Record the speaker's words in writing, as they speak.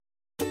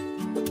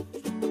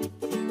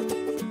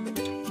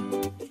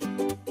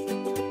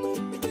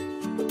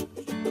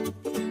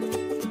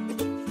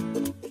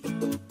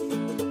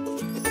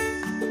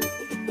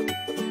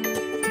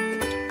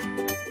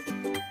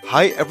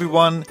Hi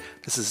everyone,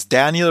 this is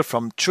Daniel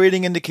from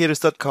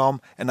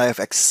tradingindicators.com and I have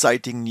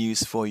exciting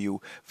news for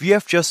you. We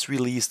have just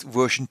released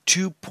version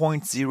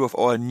 2.0 of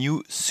our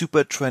new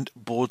Super Trend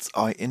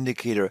Bullseye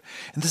indicator,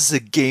 and this is a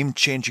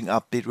game-changing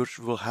update which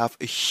will have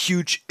a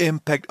huge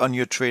impact on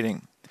your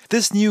trading.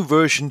 This new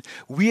version,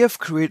 we have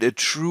created a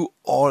true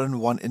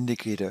all-in-one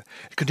indicator.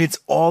 It contains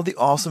all the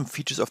awesome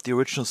features of the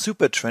original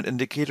Super Trend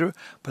indicator,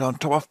 but on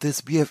top of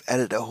this, we have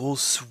added a whole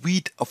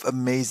suite of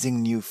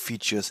amazing new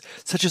features,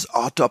 such as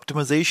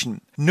auto-optimization.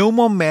 No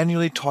more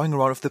manually toying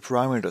around with the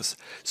parameters.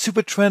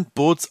 Super Trend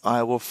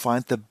Bullseye will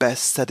find the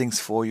best settings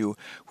for you,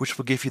 which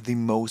will give you the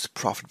most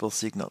profitable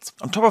signals.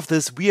 On top of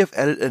this, we have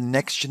added a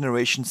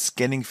next-generation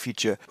scanning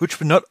feature, which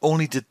will not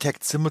only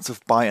detect symbols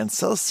of buy and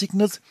sell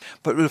signals,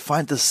 but will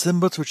find the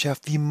symbols which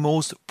have the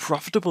most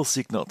profitable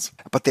signals.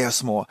 But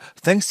there's more.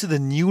 Thanks to the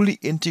newly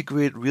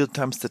integrated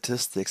real-time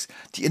statistics,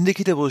 the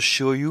indicator will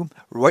show you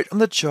right on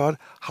the chart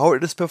how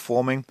it is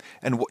performing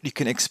and what you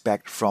can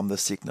expect from the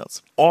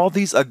signals. All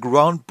these are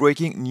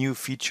groundbreaking new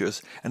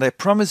features, and I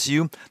promise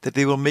you that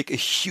they will make a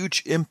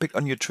huge impact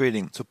on your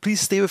trading. So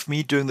please stay with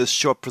me during this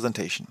short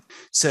presentation.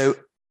 So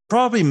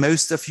probably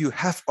most of you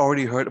have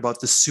already heard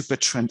about the Super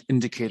Trend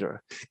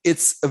indicator.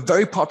 It's a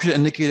very popular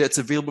indicator. It's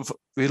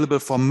available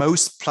for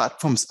most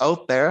platforms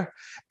out there.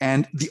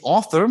 And the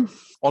author,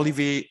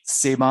 Olivier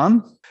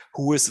Seban,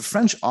 who is a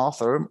French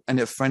author and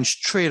a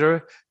French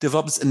trader,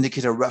 developed this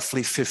indicator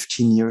roughly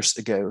 15 years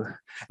ago.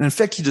 And in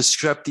fact, he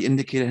described the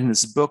indicator in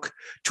his book,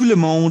 Tout le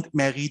monde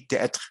mérite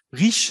d'être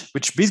riche,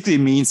 which basically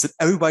means that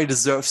everybody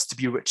deserves to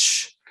be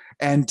rich.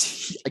 And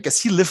I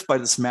guess he lived by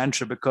this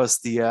mantra because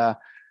the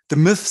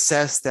myth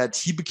says that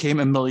he became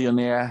a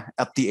millionaire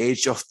at the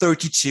age of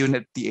 32, and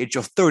at the age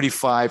of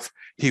 35,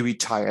 he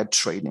retired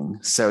trading.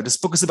 So this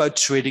book is about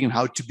trading and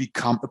how to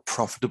become a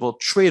profitable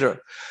trader.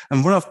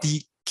 And one of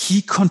the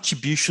key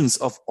contributions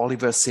of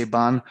Olivier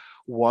Seban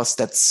was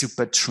that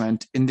Super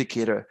Trend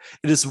indicator.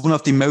 It is one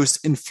of the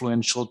most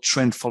influential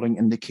trend following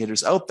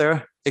indicators out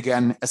there.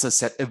 Again, as I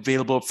said,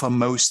 available for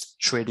most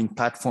trading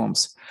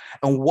platforms.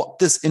 And what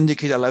this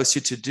indicator allows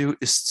you to do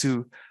is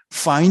to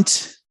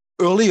find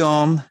early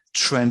on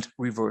trend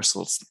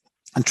reversals.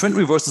 And trend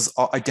reversals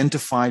are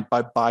identified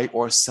by buy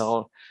or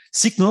sell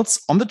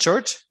signals on the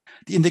chart.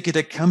 The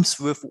indicator comes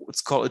with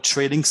what's called a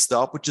trading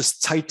stop, which is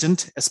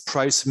tightened as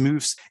price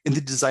moves in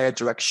the desired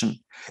direction.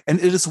 And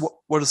it is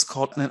what is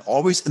called an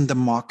always in the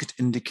market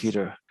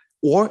indicator,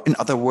 or in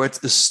other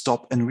words, a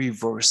stop and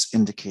reverse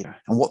indicator.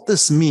 And what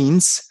this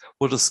means,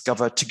 we'll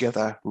discover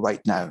together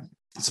right now.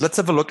 So let's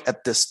have a look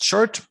at this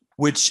chart,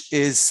 which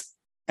is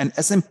an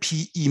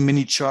S&P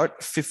E-mini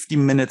chart, 50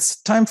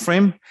 minutes time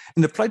frame.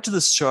 And applied to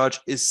this chart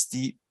is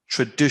the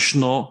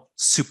traditional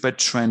Super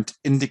Trend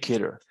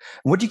indicator.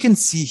 And what you can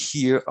see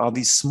here are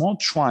these small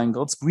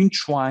triangles, green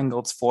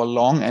triangles for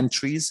long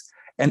entries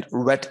and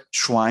red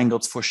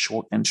triangles for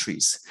short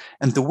entries.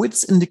 And the way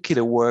this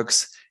indicator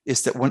works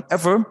is that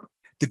whenever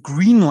the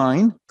green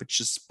line, which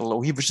is below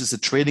here, which is a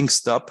trading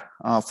stop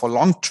for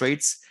long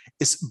trades,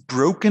 is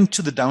broken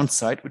to the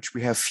downside, which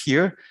we have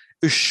here,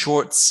 a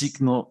short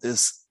signal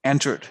is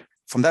entered.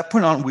 From that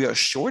point on, we are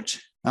short.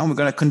 Now we're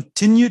going to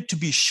continue to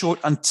be short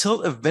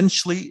until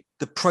eventually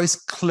the price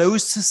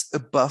closes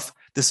above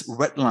this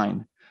red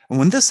line. And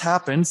when this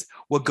happens,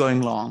 we're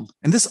going long.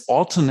 And this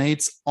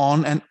alternates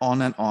on and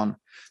on and on.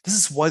 This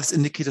is why this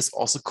indicator is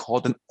also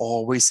called an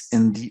always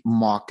in the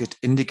market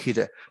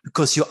indicator,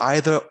 because you're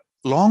either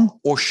long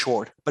or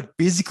short, but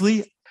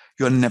basically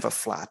you're never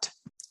flat.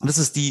 And this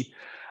is the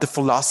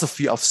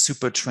philosophy of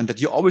Super Trend, that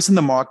you're always in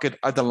the market,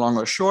 either long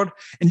or short,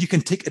 and you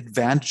can take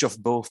advantage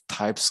of both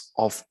types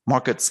of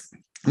markets.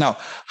 Now,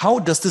 how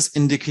does this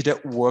indicator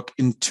work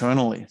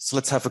internally? So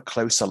let's have a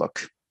closer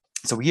look.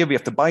 So here we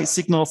have the buy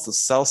signals, the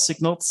sell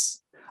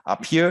signals.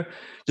 Up here,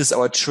 this is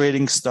our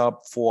trading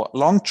stop for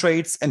long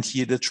trades, and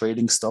here the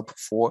trading stop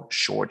for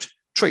short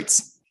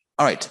trades.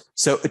 All right,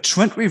 so a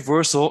trend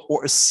reversal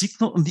or a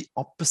signal in the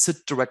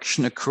opposite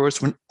direction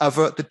occurs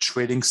whenever the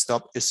trading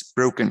stop is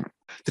broken.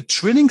 The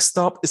trading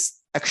stop is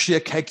actually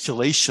a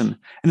calculation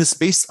and is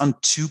based on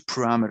two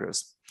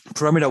parameters.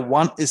 Parameter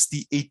one is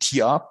the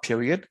ATR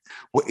period,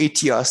 where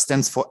ATR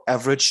stands for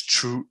average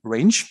true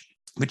range,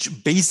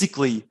 which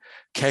basically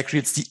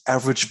calculates the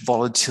average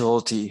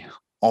volatility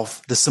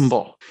of the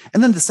symbol.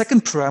 And then the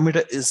second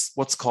parameter is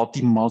what's called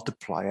the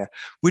multiplier,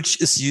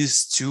 which is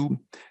used to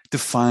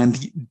define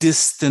the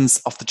distance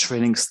of the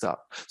trading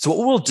stop. So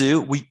what we'll do,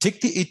 we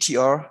take the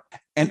ATR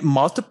and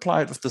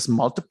multiply it with this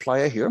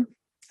multiplier here,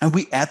 and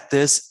we add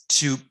this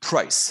to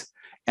price.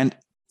 And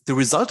the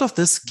result of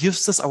this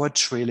gives us our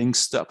trailing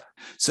stop.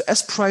 So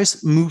as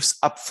price moves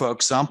up, for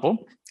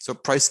example, so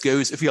price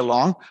goes, if you're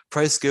long,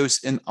 price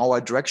goes in our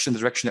direction, the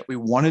direction that we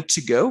want it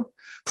to go,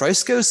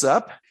 price goes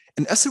up.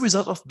 And as a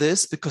result of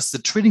this, because the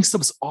trading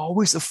stop is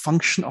always a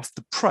function of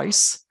the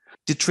price,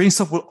 the trading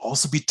stop will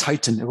also be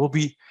tightened. It will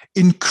be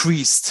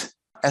increased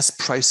as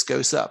price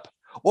goes up.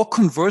 Or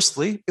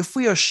conversely, if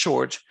we are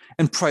short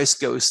and price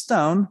goes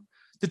down,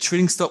 the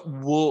trading stop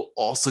will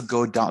also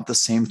go down at the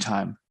same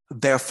time.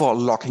 therefore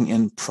locking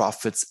in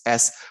profits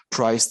as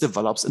price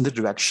develops in the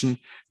direction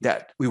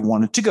that we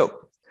want it to go.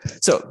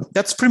 So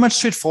that's pretty much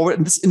straightforward.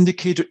 And this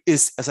indicator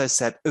is, as I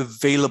said,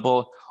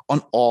 available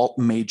on all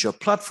major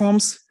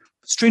platforms.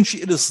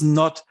 Strangely, it is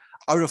not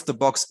out of the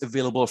box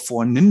available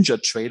for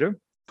NinjaTrader.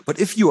 But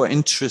if you are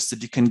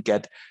interested, you can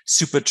get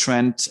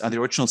SuperTrend, the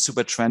original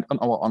SuperTrend, on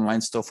our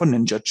online store for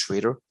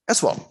NinjaTrader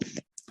as well.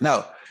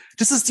 Now,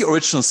 this is the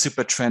original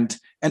SuperTrend,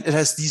 and it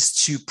has these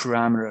two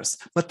parameters.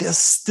 But there's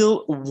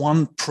still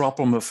one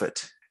problem with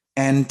it.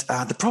 And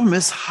the problem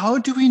is, how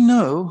do we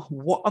know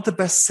what are the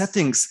best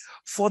settings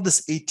for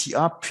this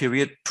ATR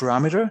period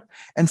parameter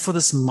and for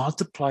this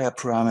multiplier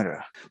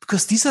parameter?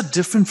 Because these are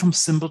different from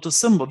symbol to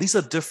symbol. These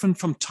are different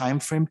from time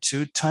frame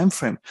to time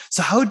frame.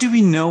 So how do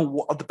we know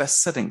what are the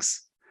best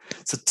settings?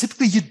 So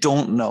typically you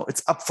don't know.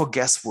 It's up for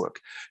guesswork.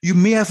 You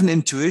may have an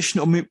intuition,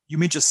 or you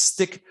may just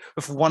stick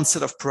with one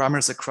set of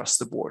parameters across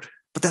the board.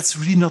 But that's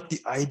really not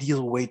the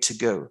ideal way to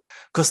go,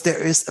 because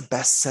there is a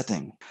best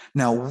setting.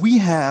 Now, we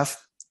have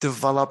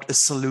developed a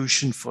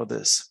solution for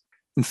this.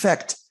 In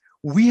fact,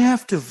 we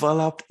have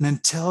developed an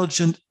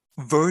intelligent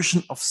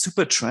version of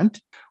SuperTrend,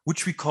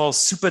 which we call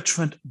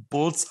SuperTrend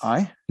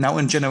Bullseye, now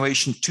in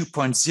generation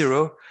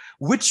 2.0,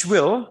 which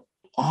will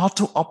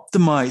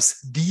auto-optimize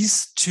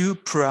these two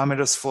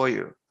parameters for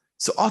you.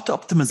 So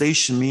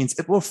auto-optimization means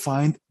it will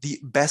find the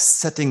best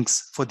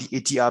settings for the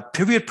ATR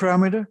period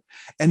parameter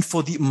and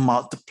for the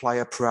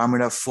multiplier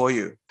parameter for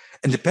you.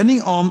 And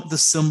depending on the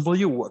symbol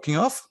you're working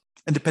off,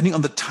 and depending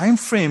on the time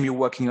frame you're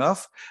working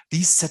off,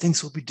 these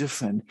settings will be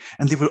different.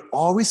 And they will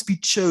always be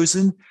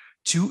chosen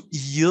to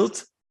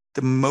yield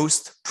the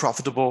most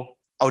profitable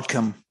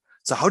outcome.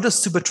 So how does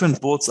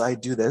SuperTrend Bullseye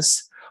do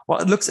this? Well,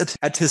 it looks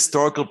at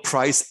historical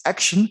price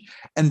action.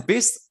 And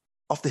based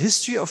off the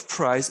history of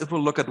price, it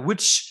will look at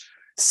which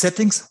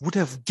settings would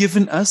have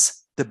given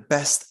us the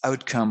best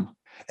outcome.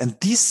 And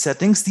these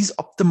settings, these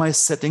optimized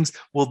settings,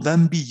 will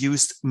then be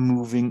used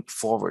moving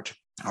forward.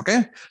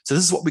 Okay, so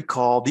this is what we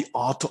call the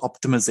auto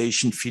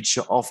optimization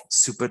feature of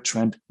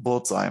SuperTrend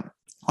Bullseye.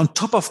 On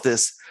top of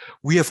this,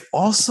 we have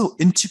also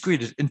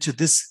integrated into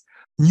this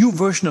new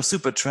version of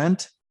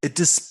SuperTrend a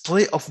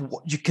display of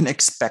what you can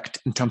expect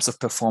in terms of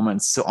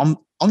performance. So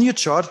on your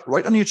chart,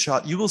 right on your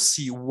chart, you will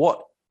see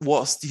what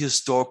was the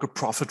historical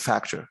profit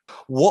factor,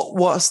 what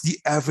was the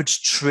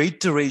average trade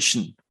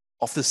duration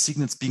of the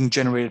signals being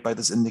generated by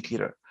this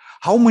indicator,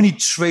 how many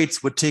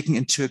trades were taken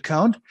into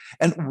account,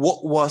 and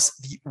what was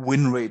the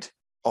win rate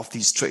of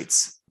these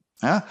trades.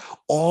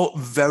 All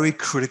very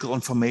critical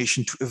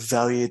information to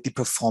evaluate the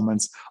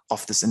performance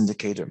of this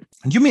indicator.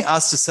 And you may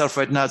ask yourself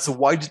right now, so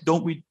why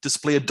don't we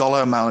display a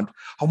dollar amount?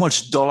 How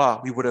much dollar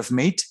we would have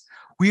made?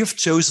 We have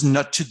chosen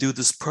not to do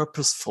this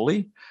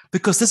purposefully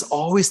because this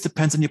always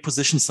depends on your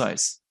position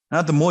size.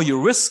 The more you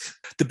risk,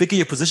 the bigger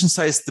your position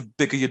size, the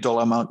bigger your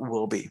dollar amount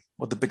will be,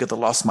 or the bigger the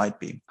loss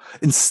might be.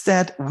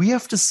 Instead, we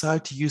have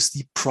decided to use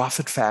the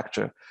profit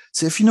factor.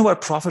 So if you know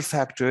what profit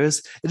factor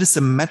is, it is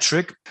a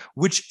metric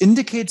which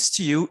indicates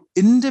to you,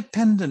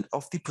 independent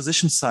of the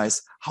position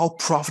size, how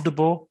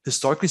profitable,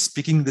 historically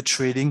speaking, the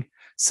trading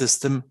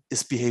system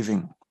is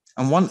behaving.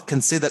 And one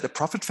can say that a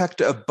profit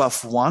factor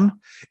above 1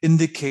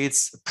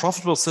 indicates a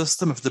profitable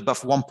system. If it's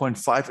above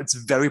 1.5, it's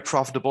very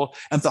profitable,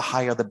 and the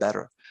higher, the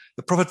better.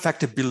 The profit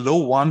factor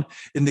below 1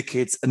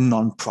 indicates a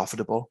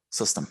non-profitable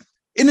system.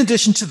 In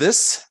addition to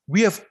this,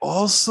 we have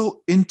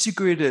also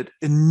integrated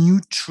a new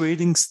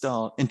trading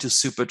style into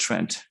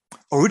SuperTrend.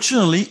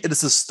 Originally, it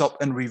is a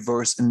stop and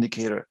reverse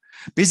indicator.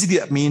 Basically,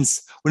 that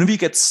means whenever you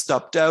get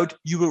stopped out,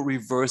 you will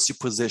reverse your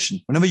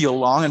position. Whenever you're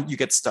long and you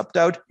get stopped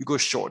out, you go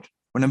short.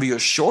 Whenever you're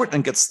short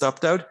and get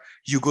stopped out,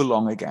 you go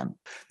long again.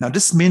 Now,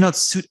 this may not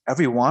suit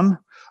everyone.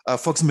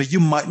 For example, you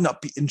might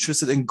not be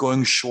interested in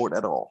going short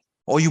at all,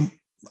 or you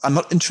are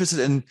not interested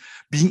in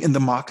being in the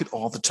market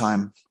all the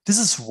time. This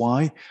is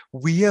why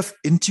we have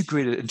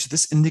integrated into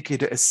this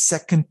indicator a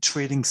second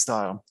trading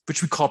style,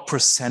 which we call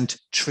percent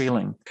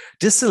trailing.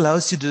 This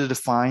allows you to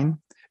define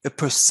a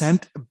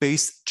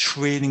percent-based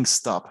trading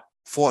stop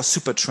for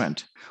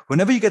SuperTrend.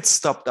 Whenever you get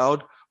stopped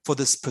out for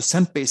this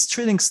percent-based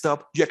trading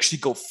stop, you actually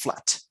go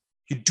flat.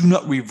 You do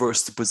not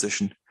reverse the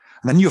position.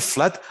 And then you're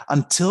flat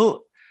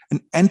until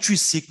an entry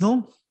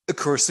signal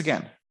occurs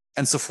again,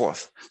 and so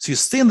forth. So you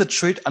stay in the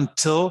trade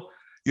until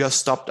you are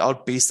stopped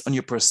out based on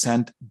your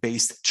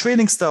percent-based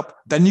trading stop.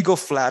 Then you go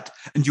flat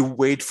and you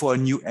wait for a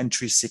new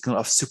entry signal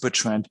of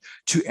SuperTrend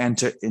to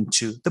enter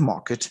into the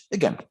market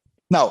again.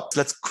 Now,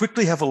 let's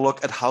quickly have a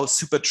look at how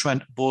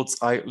SuperTrend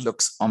Bullseye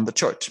looks on the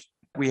chart.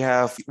 We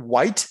have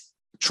white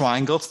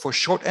triangles for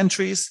short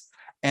entries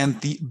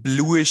and the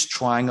bluish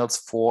triangles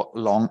for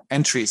long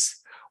entries.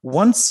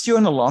 Once you're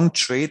in a long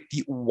trade,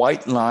 the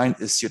white line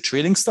is your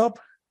trading stop.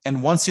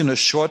 And once you're in a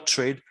short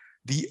trade,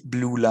 the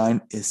blue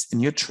line is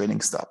in your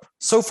trading stop.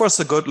 So far,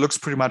 so good. Looks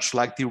pretty much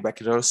like the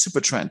regular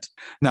SuperTrend.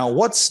 Now,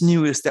 what's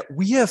new is that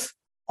we have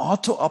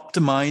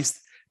auto-optimized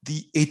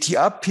the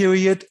ATR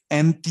period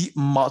and the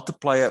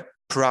multiplier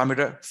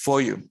parameter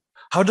for you.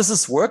 How does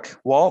this work?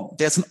 Well,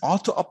 there's an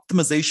auto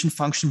optimization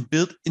function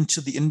built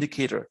into the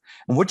indicator.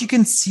 And what you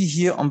can see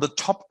here on the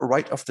top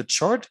right of the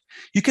chart,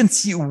 you can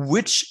see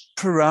which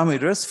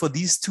parameters for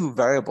these two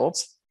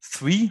variables,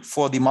 3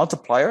 for the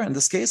multiplier in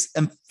this case,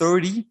 and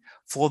 30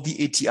 for the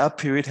ATR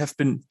period have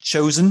been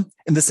chosen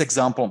in this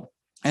example.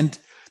 And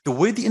the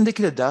way the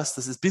indicator does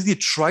this is basically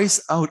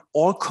tries out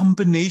all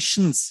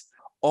combinations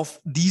of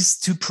these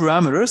two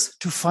parameters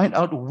to find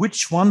out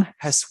which one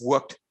has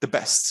worked the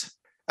best.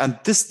 And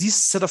this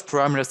set of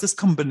parameters, this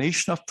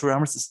combination of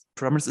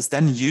parameters is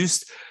then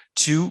used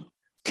to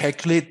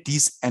calculate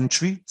these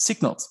entry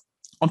signals.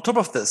 On top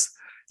of this,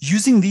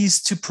 using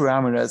these two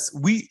parameters,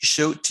 we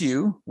showed to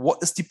you what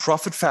is the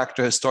profit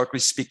factor, historically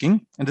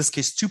speaking, in this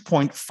case,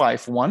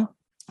 2.51,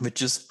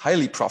 which is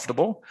highly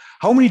profitable.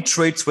 How many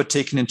trades were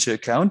taken into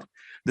account?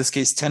 In this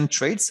case, 10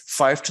 trades,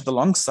 5 to the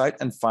long side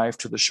and 5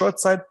 to the short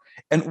side.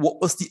 And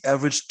what was the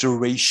average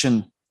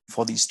duration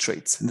for these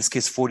trades? In this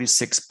case,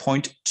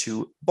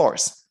 46.2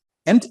 bars.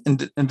 And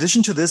in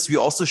addition to this, we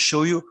also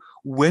show you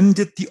when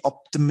did the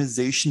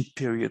optimization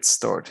period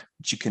start,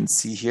 which you can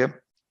see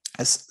here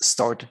as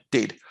start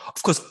date.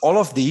 Of course, all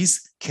of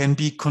these can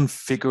be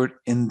configured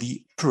in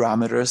the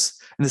parameters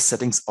and the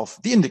settings of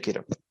the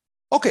indicator.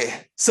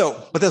 Okay,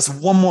 but there's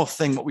one more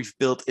thing what we've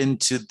built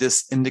into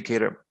this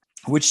indicator,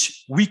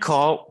 which we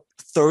call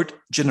third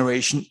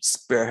generation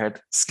spearhead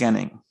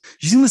scanning.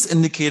 Using this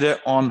indicator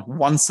on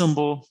one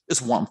symbol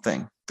is one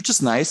thing, which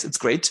is nice, it's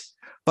great.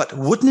 But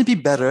wouldn't it be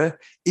better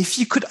if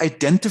you could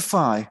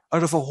identify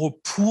out of a whole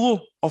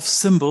pool of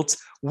symbols,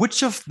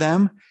 which of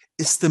them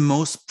is the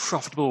most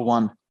profitable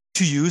one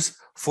to use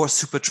for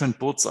Super Trend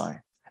Bullseye?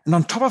 And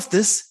on top of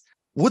this,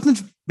 wouldn't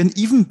it have been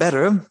even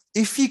better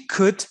if you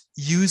could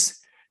use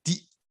the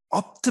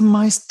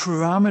optimized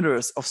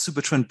parameters of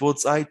Super Trend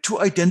Bullseye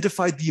to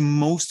identify the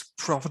most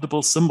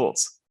profitable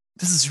symbols?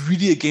 This is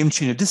really a game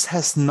changer. This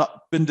has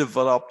not been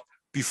developed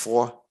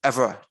before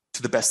ever,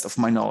 to the best of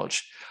my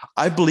knowledge.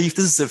 I believe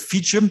this is a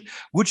feature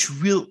which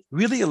will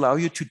really allow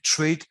you to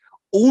trade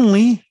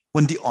only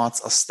when the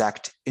odds are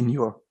stacked in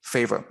your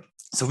favor.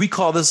 So we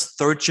call this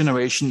third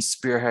generation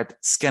spearhead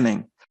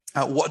scanning.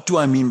 What do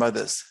I mean by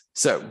this?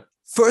 So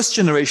first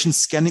generation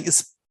scanning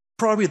is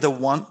probably the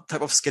one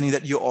type of scanning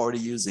that you're already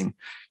using.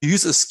 You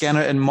use a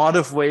scanner in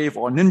ModivWave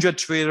or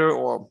NinjaTrader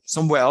or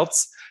somewhere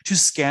else to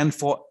scan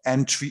for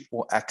entry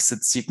or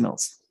exit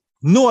signals.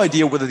 No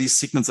idea whether these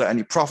signals are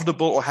any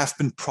profitable or have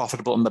been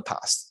profitable in the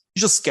past. You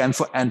just scan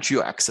for entry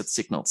or exit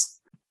signals.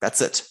 That's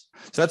it.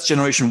 So that's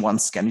generation 1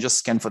 scan. You just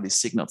scan for these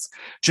signals.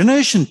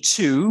 Generation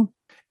 2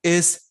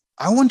 is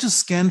I want to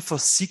scan for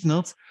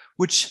signals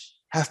which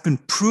have been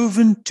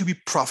proven to be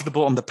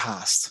profitable in the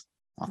past.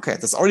 Okay,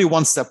 that's already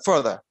one step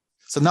further.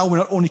 So now we're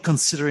not only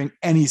considering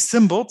any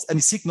symbols, any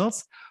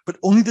signals, but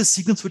only the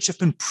signals which have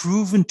been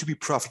proven to be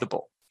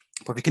profitable.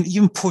 But we can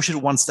even push it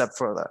one step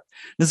further.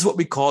 This is what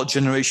we call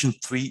generation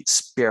 3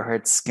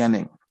 spearhead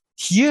scanning.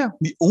 Here,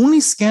 we only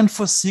scan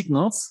for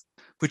signals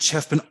which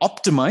have been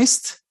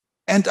optimized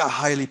and are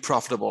highly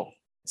profitable.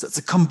 So it's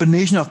a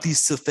combination of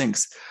these two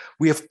things.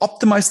 We have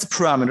optimized the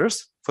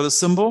parameters for the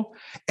symbol,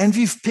 and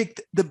we've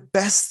picked the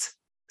best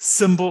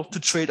symbol to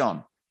trade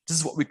on. This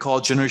is what we call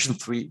generation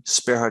 3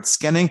 spearhead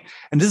scanning.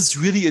 And this is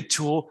really a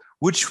tool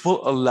which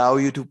will allow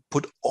you to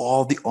put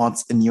all the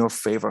odds in your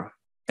favor.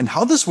 And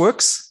how this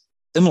works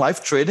in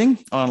live trading,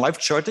 on live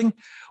charting,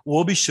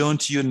 will be shown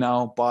to you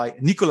now by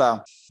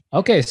Nicola.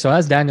 Okay, so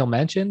as Daniel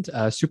mentioned,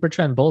 Super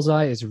Trend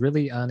Bullseye is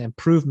really an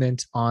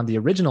improvement on the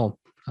original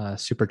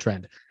Super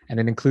Trend, and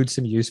it includes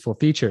some useful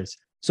features.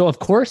 So of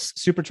course,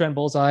 Super Trend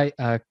Bullseye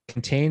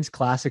contains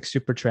classic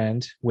Super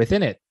Trend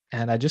within it.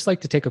 And I'd just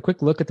like to take a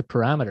quick look at the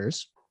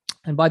parameters.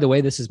 And by the way,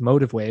 this is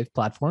MotiveWave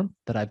platform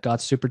that I've got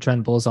Super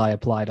Trend Bullseye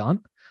applied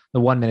on, the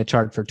 1 minute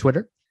chart for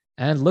Twitter.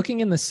 And looking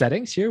in the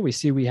settings here, we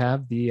see we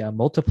have the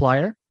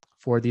multiplier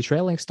for the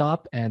trailing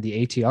stop and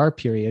the ATR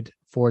period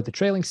for the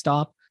trailing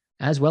stop,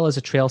 as well as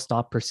a trail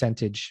stop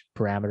percentage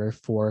parameter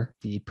for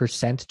the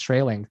percent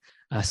trailing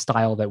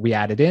style that we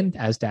added in,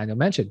 as Daniel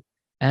mentioned.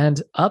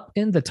 And up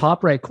in the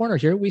top right corner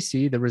here, we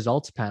see the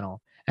results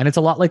panel. And it's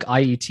a lot like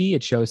IET.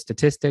 It shows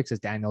statistics, as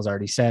Daniel's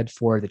already said,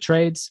 for the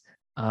trades.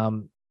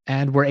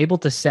 And we're able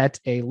to set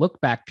a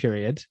look back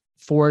period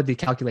for the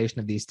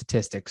calculation of these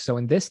statistics. So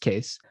in this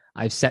case,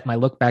 I've set my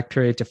look back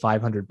period to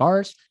 500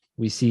 bars.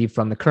 We see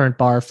from the current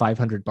bar,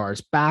 500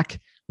 bars back,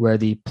 where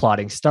the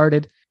plotting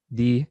started.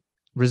 The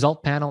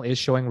result panel is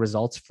showing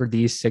results for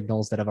these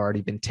signals that have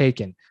already been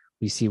taken.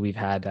 We see we've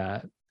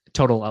had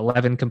total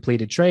 11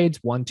 completed trades,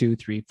 1, 2,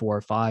 3,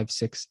 4, 5,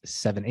 6,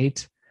 7,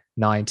 8,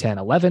 9, 10,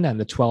 11, and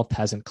the 12th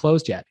hasn't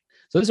closed yet.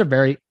 So those are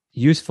very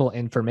useful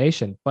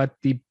information. But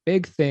the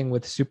big thing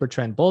with Super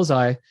Trend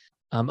Bullseye,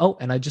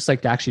 and I'd just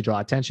like to actually draw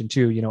attention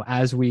to,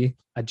 as we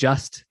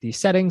adjust the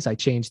settings, I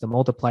change the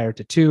multiplier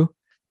to 2,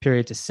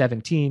 period to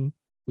 17,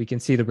 we can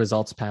see the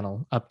results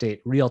panel update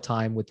real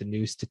time with the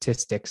new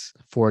statistics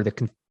for the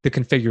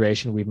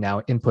configuration we've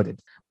now inputted.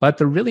 But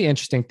the really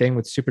interesting thing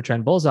with Super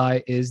Trend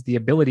Bullseye is the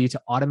ability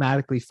to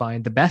automatically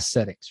find the best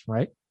settings,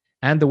 right?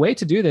 And the way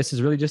to do this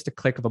is really just a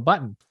click of a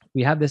button.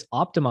 We have this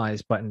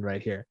optimize button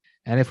right here.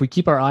 And if we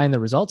keep our eye on the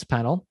results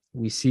panel,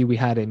 we see we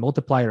had a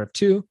multiplier of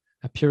 2,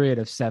 a period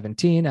of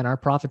 17, and our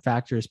profit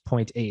factor is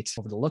 0.8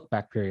 over the look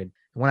back period.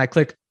 And when I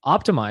click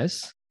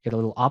optimize, get a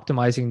little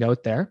optimizing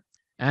note there,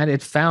 and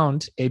it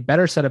found a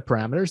better set of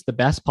parameters, the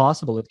best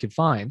possible it could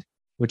find,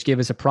 which gave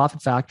us a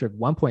profit factor of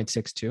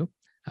 1.62.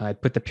 I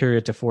put the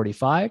period to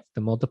 45,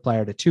 the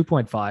multiplier to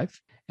 2.5,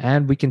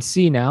 and we can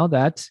see now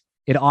that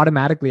it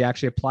automatically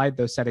actually applied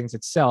those settings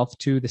itself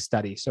to the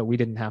study. So we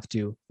didn't have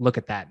to look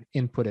at that and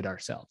input it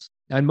ourselves.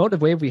 Now in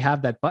MotiveWave, we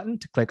have that button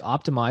to click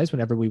optimize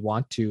whenever we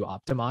want to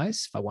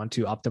optimize. If I want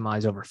to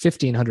optimize over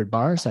 1,500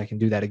 bars, I can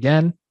do that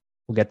again.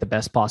 We'll get the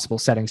best possible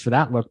settings for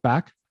that look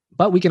back.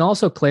 But we can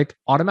also click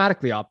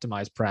automatically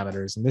optimize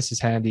parameters. And this is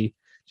handy,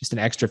 just an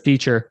extra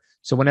feature.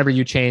 So whenever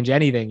you change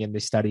anything in the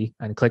study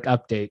and click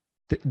update,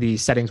 the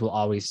settings will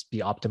always be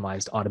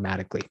optimized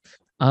automatically.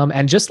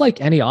 And just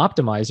like any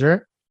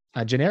optimizer,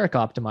 a generic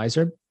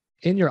optimizer,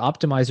 in your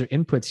optimizer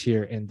inputs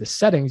here in the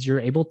settings, you're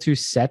able to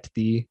set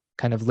the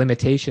kind of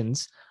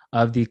limitations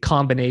of the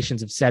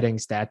combinations of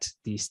settings that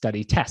the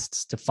study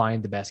tests to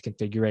find the best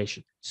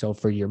configuration. So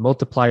for your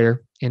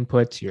multiplier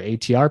input, your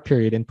ATR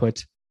period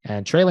input,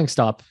 and trailing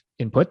stop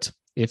input,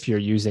 if you're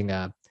using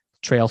a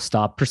trail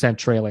stop percent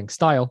trailing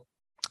style,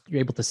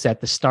 you're able to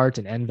set the start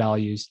and end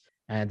values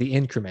and the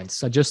increments.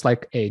 So just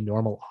like a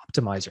normal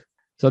optimizer.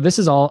 So this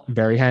is all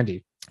very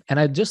handy. And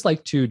I'd just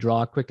like to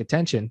draw quick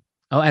attention.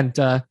 Oh, and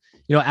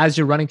as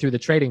you're running through the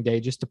trading day,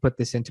 just to put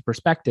this into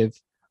perspective,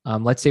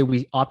 let's say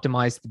we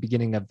optimize the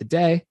beginning of the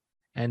day,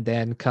 and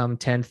then come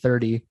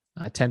 10:30,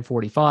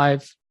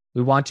 10:45,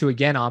 we want to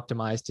again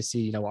optimize to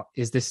see,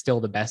 is this still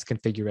the best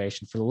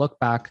configuration for the look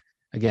back?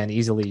 Again,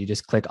 easily you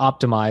just click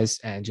optimize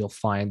and you'll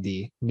find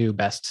the new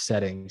best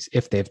settings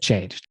if they've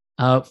changed.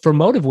 For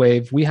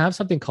MotiveWave, we have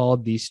something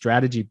called the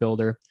Strategy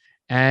Builder,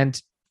 and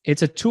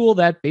it's a tool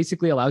that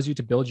basically allows you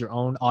to build your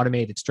own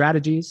automated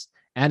strategies,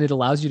 and it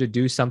allows you to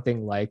do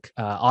something like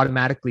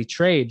automatically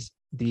trade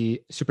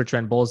the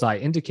Supertrend Bullseye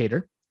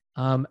indicator.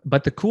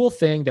 But the cool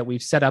thing that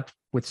we've set up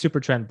with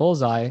Supertrend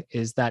Bullseye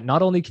is that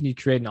not only can you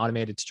create an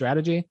automated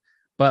strategy,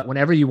 but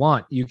whenever you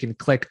want, you can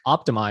click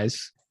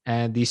optimize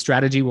and the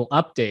strategy will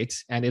update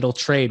and it'll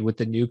trade with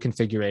the new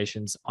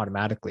configurations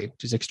automatically,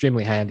 which is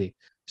extremely handy.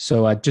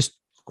 So just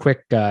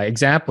quick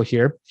example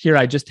here. Here,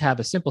 I just have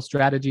a simple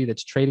strategy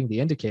that's trading the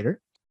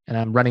indicator, and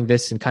I'm running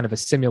this in kind of a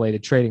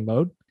simulated trading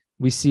mode.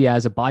 We see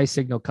as a buy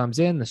signal comes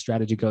in, the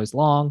strategy goes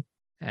long,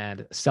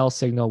 and sell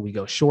signal, we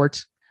go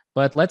short.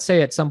 But let's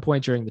say at some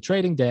point during the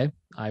trading day,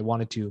 I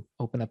wanted to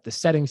open up the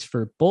settings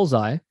for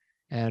Bullseye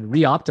and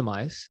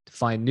re-optimize to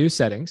find new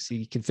settings.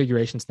 The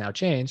configuration's now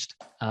changed.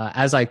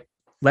 As I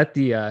let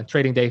the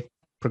trading day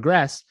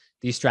progress,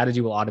 the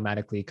strategy will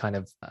automatically kind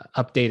of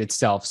update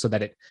itself so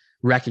that it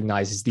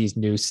recognizes these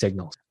new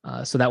signals.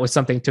 So that was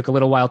something took a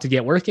little while to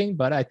get working,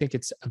 but I think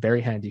it's a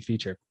very handy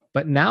feature.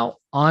 But now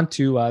on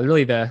to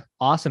really the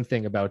awesome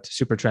thing about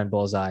Supertrend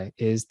Bullseye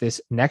is this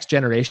next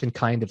generation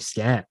kind of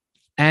scan.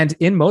 And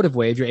in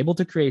MotiveWave, you're able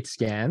to create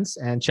scans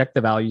and check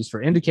the values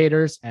for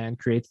indicators and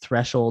create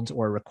thresholds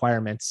or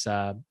requirements,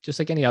 just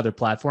like any other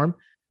platform,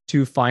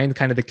 to find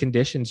kind of the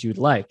conditions you'd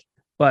like.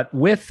 But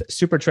with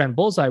Supertrend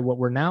Bullseye, what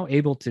we're now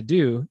able to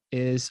do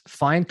is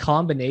find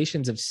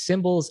combinations of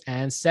symbols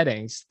and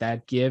settings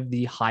that give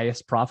the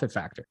highest profit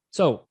factor.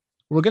 So what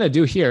we're going to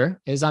do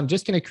here is I'm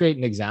just going to create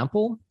an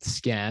example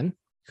scan,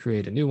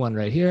 create a new one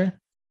right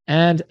here.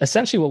 And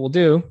essentially what we'll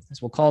do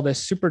is we'll call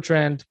this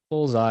Supertrend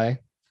Bullseye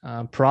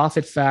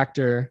profit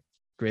factor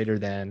greater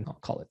than, I'll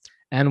call it.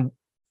 And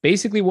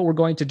basically what we're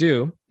going to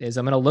do is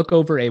I'm going to look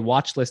over a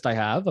watch list I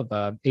have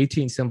of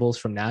 18 symbols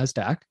from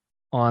NASDAQ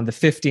on the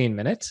 15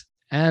 minutes.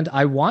 And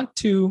I want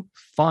to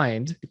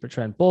find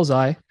Supertrend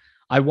Bullseye.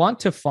 I want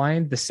to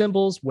find the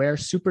symbols where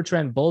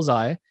Supertrend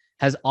Bullseye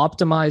has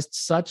optimized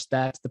such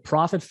that the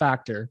profit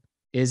factor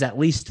is at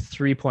least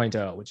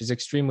 3.0, which is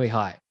extremely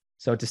high.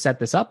 So to set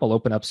this up, I'll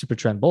open up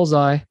Supertrend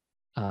Bullseye,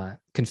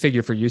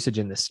 configure for usage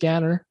in the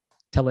scanner,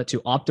 tell it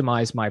to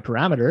optimize my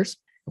parameters.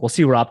 We'll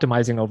see we're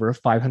optimizing over a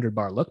 500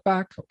 bar look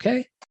back.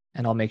 Okay.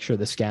 And I'll make sure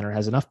the scanner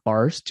has enough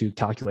bars to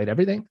calculate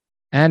everything.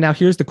 And now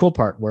here's the cool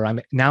part where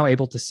I'm now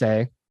able to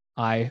say,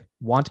 I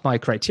want my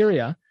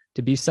criteria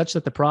to be such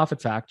that the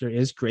profit factor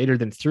is greater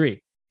than 3.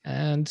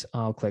 And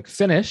I'll click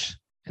finish.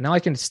 And now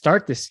I can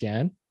start this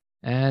scan.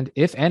 And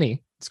if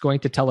any, it's going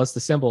to tell us the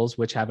symbols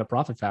which have a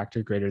profit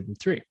factor greater than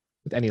 3.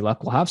 With any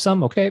luck, we'll have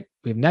some. Okay,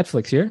 we have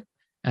Netflix here.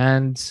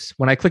 And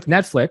when I click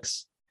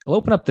Netflix, I'll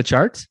open up the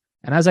chart.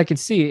 And as I can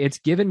see, it's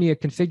given me a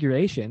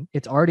configuration.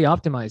 It's already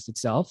optimized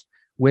itself,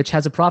 which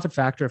has a profit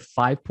factor of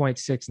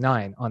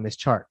 5.69 on this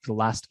chart for the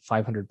last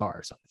 500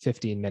 bars on the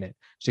 15 minute.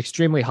 It's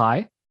extremely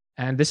high.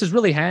 And this is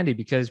really handy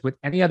because with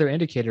any other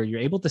indicator, you're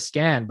able to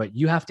scan, but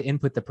you have to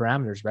input the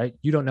parameters, right?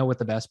 You don't know what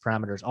the best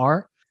parameters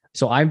are.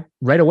 So I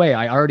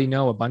already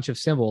know a bunch of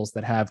symbols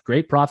that have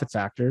great profit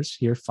factors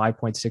here,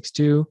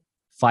 5.62,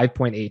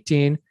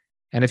 5.18.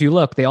 And if you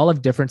look, they all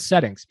have different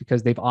settings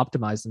because they've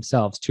optimized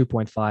themselves,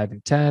 2.5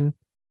 and 10,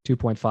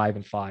 2.5,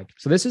 and 5.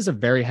 So this is a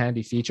very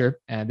handy feature.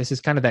 And this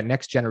is kind of that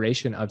next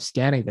generation of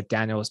scanning that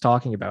Daniel was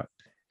talking about.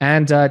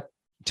 And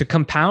to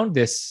compound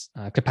this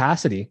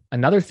capacity,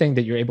 another thing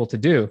that you're able to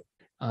do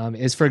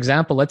is, for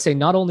example, let's say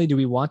not only do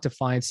we want to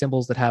find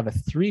symbols that have a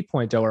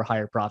 3.0 or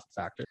higher profit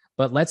factor,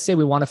 but let's say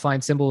we want to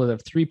find symbols that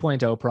have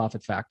 3.0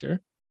 profit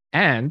factor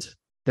and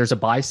there's a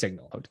buy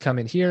signal. I would come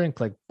in here and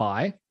click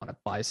buy on a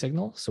buy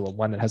signal. So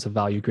one that has a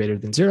value greater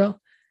than 0.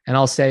 And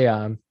I'll say,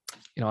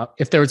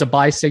 if there was a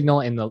buy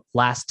signal in the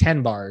last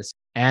 10 bars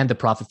and the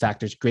profit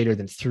factor is greater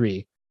than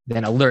 3,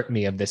 then alert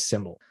me of this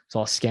symbol. So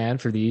I'll scan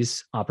for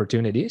these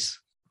opportunities.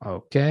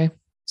 Okay.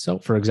 So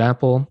for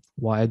example,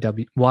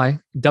 WYNN,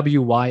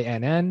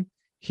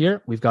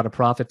 here we've got a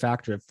profit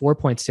factor of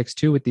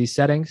 4.62 with these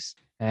settings,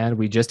 and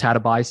we just had a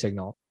buy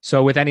signal.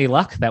 So with any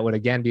luck, that would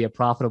again be a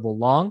profitable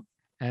long.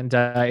 And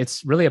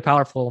it's really a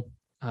powerful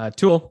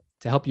tool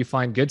to help you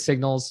find good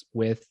signals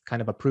with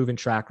kind of a proven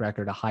track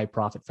record, a high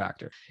profit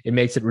factor. It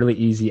makes it really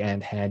easy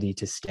and handy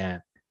to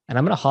scan. And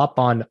I'm going to hop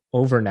on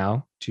over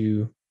now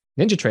to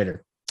NinjaTrader,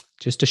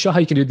 just to show how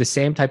you can do the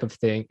same type of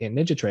thing in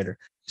NinjaTrader.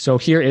 So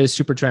here is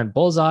Supertrend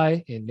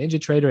Bullseye in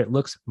NinjaTrader. It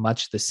looks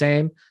much the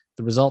same.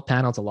 The result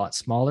panel is a lot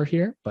smaller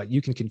here, but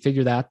you can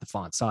configure that, the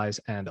font size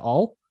and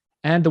all.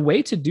 And the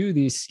way to do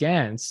these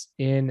scans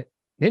in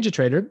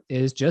NinjaTrader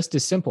is just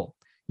as simple.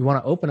 You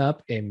want to open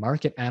up a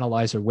market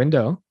analyzer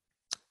window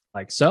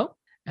like so,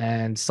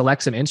 and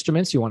select some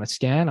instruments you want to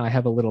scan. I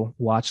have a little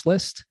watch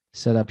list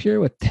set up here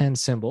with 10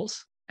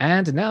 symbols.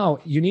 And now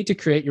you need to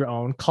create your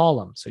own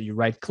column. So you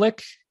right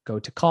click, go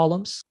to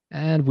columns,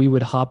 and we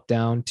would hop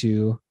down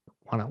to,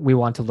 we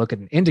want to look at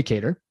an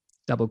indicator,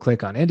 double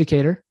click on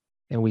indicator,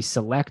 and we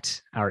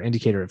select our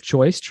indicator of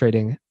choice,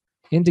 trading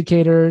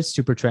indicators,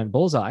 Supertrend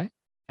Bullseye.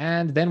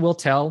 And then we'll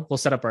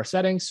set up our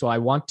settings. So I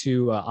want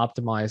to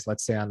optimize,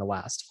 let's say on the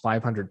last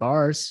 500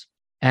 bars.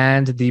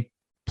 And the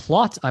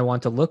plot I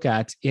want to look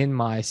at in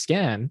my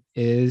scan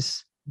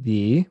is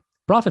the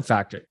profit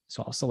factor.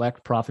 So I'll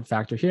select profit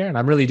factor here, and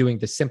I'm really doing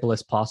the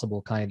simplest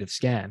possible kind of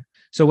scan.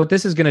 So what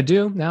this is going to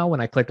do now,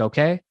 when I click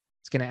OK,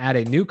 it's going to add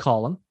a new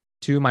column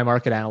to my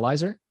market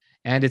analyzer,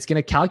 and it's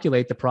going to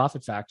calculate the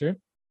profit factor,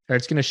 or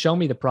it's going to show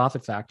me the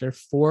profit factor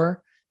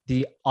for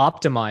the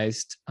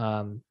optimized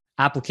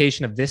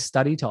application of this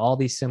study to all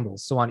these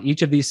symbols. So on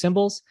each of these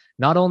symbols,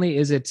 not only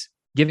is it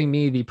giving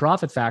me the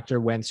profit factor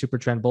when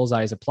Supertrend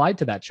Bullseye is applied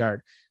to that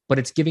chart, but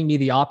it's giving me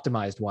the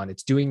optimized one.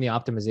 It's doing the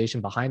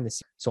optimization behind the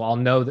scenes. So I'll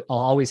know that I'll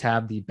always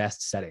have the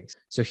best settings.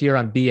 So here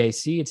on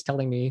BAC, it's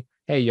telling me,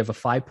 hey, you have a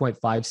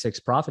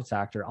 5.56 profit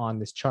factor on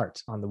this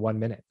chart on the 1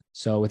 minute.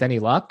 So with any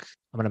luck,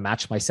 I'm going to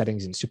match my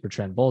settings in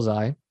Supertrend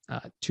Bullseye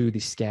to the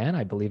scan.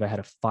 I believe I had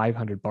a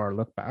 500 bar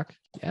look back.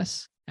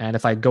 Yes. And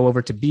if I go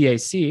over to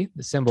BAC,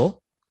 the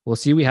symbol, we'll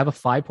see we have a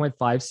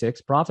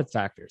 5.56 profit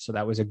factor. So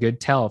that was a good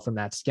tell from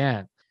that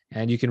scan.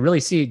 And you can really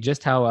see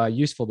just how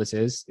useful this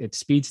is. It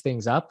speeds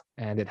things up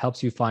and it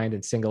helps you find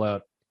and single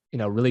out,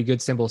 really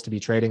good symbols to be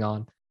trading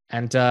on.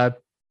 And that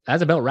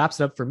about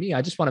wraps it up for me.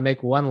 I just want to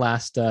make one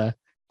last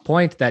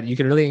point that you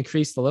can really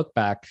increase the look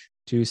back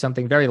to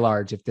something very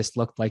large if this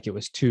looked like it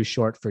was too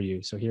short for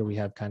you. So here we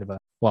have kind of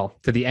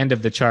to the end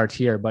of the chart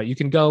here, but you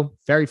can go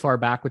very far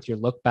back with your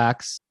look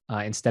backs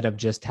instead of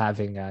just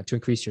having to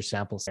increase your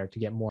samples there to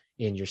get more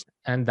in your.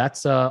 And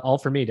that's all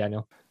for me,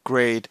 Daniel.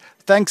 Great.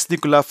 Thanks,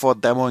 Nicola, for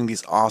demoing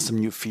these awesome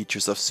new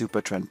features of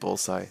Supertrend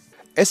Bullseye.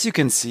 As you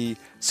can see,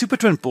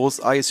 Supertrend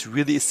Bullseye is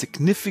really a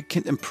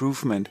significant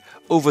improvement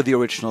over the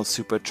original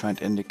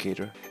Supertrend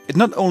indicator. It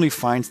not only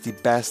finds the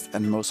best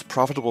and most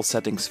profitable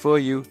settings for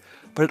you,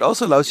 but it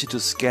also allows you to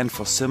scan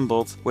for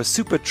symbols where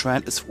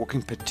Supertrend is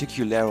working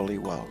particularly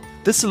well.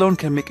 This alone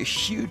can make a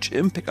huge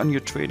impact on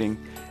your trading,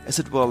 as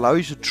it will allow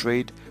you to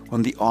trade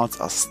when the odds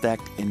are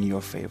stacked in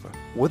your favor.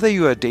 Whether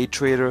you are a day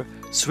trader,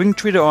 swing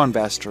trader or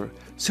investor,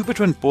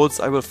 Supertrend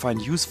Bullseye will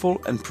find useful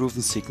and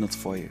proven signals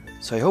for you.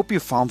 So I hope you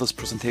found this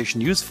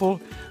presentation useful,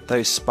 that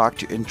it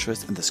sparked your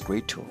interest in this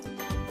great tool.